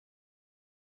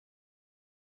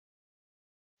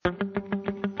Not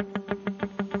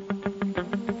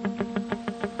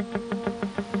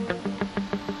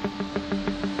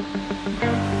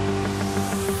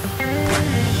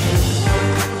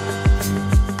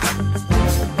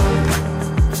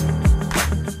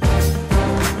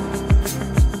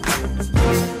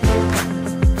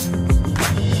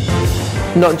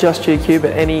just GQ,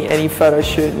 but any photo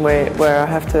shoot where I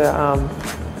have to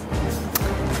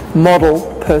model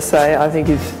per se, I think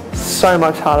is so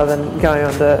much harder than going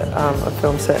onto a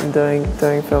film set and doing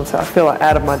film set. I feel like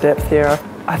out of my depth here.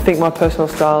 I think my personal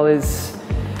style is,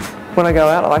 when I go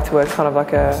out, I like to wear kind of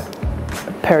like a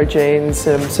pair of jeans,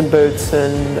 some boots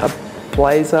and a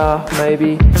blazer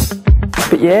maybe.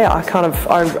 But yeah,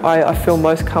 I feel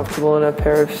most comfortable in a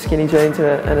pair of skinny jeans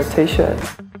and a t-shirt.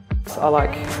 I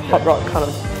like hot rod kind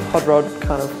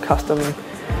of custom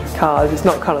cars. It's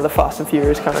not kind of the Fast and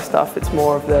Furious kind of stuff. It's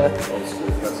more of the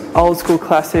old school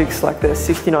classics like the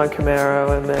 '69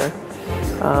 Camaro and the.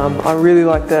 I really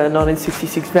like the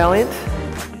 1966 Valiant.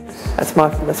 That's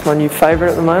my new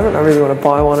favourite at the moment. I really want to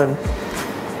buy one and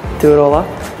do it all up.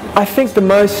 I think the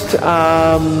most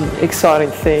exciting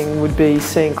thing would be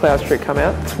seeing Cloud Street come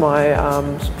out. It's my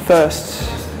first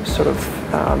sort of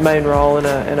main role in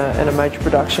a major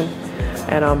production,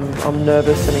 and I'm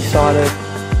nervous and excited.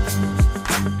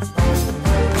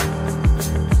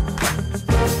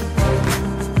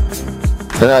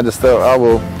 And I just thought, oh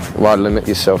well, why limit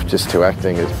yourself just to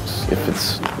acting? If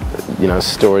it's, you know,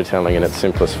 storytelling in its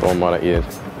simplest form, why don't you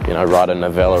know, write a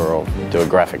novella or do a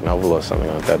graphic novel or something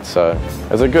like that? So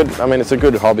it's a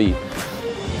good hobby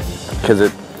because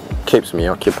it keeps me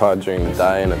occupied during the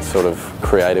day, and it's sort of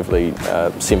creatively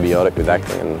symbiotic with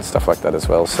acting and stuff like that as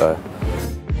well. So,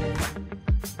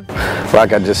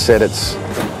 like I just said, it's,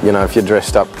 you know, if you're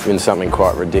dressed up in something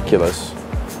quite ridiculous,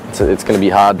 it's going to be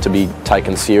hard to be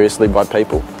taken seriously by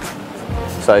people.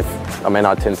 So,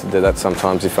 I tend to do that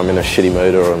sometimes if I'm in a shitty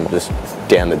mood or I'm just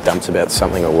down the dumps about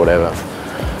something or whatever.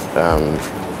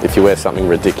 If you wear something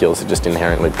ridiculous, it just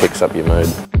inherently picks up your mood.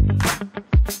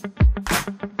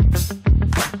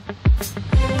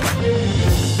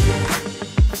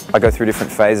 I go through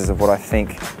different phases of what I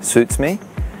think suits me.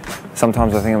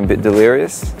 Sometimes I think I'm a bit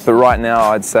delirious, but right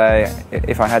now I'd say,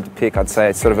 if I had to pick, I'd say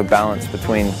it's sort of a balance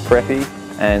between preppy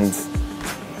and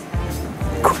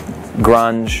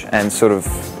grunge and sort of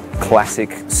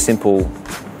classic, simple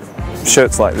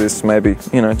shirts like this maybe.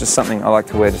 You know, just something I like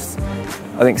to wear. Just,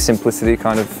 I think simplicity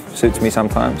kind of suits me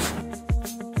sometimes.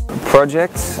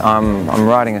 Projects, I'm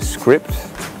writing a script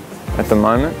at the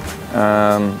moment,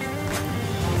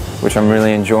 which I'm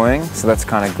really enjoying. So that's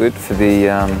kind of good for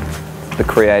the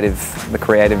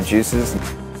creative juices.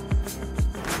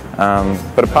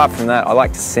 But apart from that, I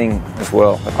like to sing as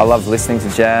well. I love listening to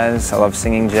jazz. I love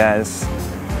singing jazz.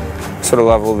 I sort of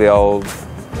love all the old,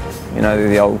 you know,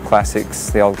 the old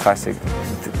classics, you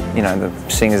know, the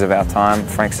singers of our time,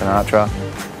 Frank Sinatra.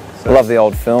 I love the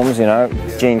old films, you know,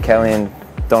 Gene Kelly and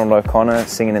Donald O'Connor,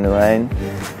 Singing in the Rain.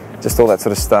 Just all that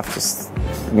sort of stuff just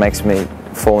makes me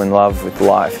fall in love with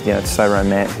life. You know, it's so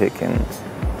romantic and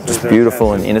just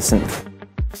beautiful and innocent.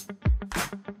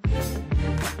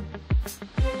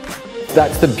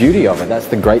 That's the beauty of it. That's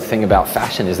the great thing about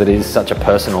fashion, is that it is such a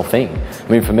personal thing. I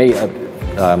mean, for me,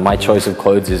 my choice of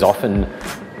clothes is often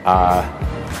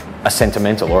a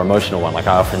sentimental or emotional one. Like,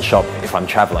 I often shop if I'm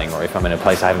traveling or if I'm in a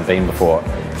place I haven't been before,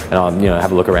 and I'll, you know,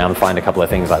 have a look around, find a couple of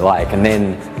things I like, and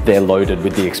then they're loaded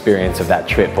with the experience of that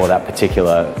trip or that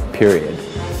particular period.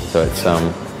 So it's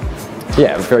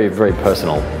yeah, a very, very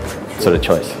personal sort of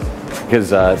choice. Because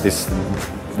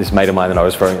this mate of mine that I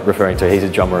was referring to, he's a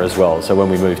drummer as well. So when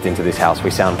we moved into this house,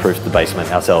 we soundproofed the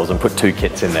basement ourselves and put 2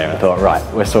 kits in there and thought, right,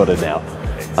 we're sorted now.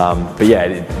 But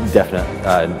yeah,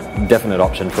 definite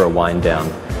option for a wind down.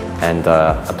 And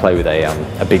I play with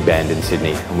a big band in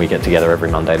Sydney, and we get together every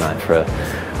Monday night for a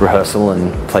rehearsal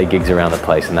and play gigs around the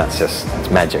place, and it's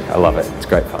magic. I love it. It's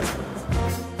great fun.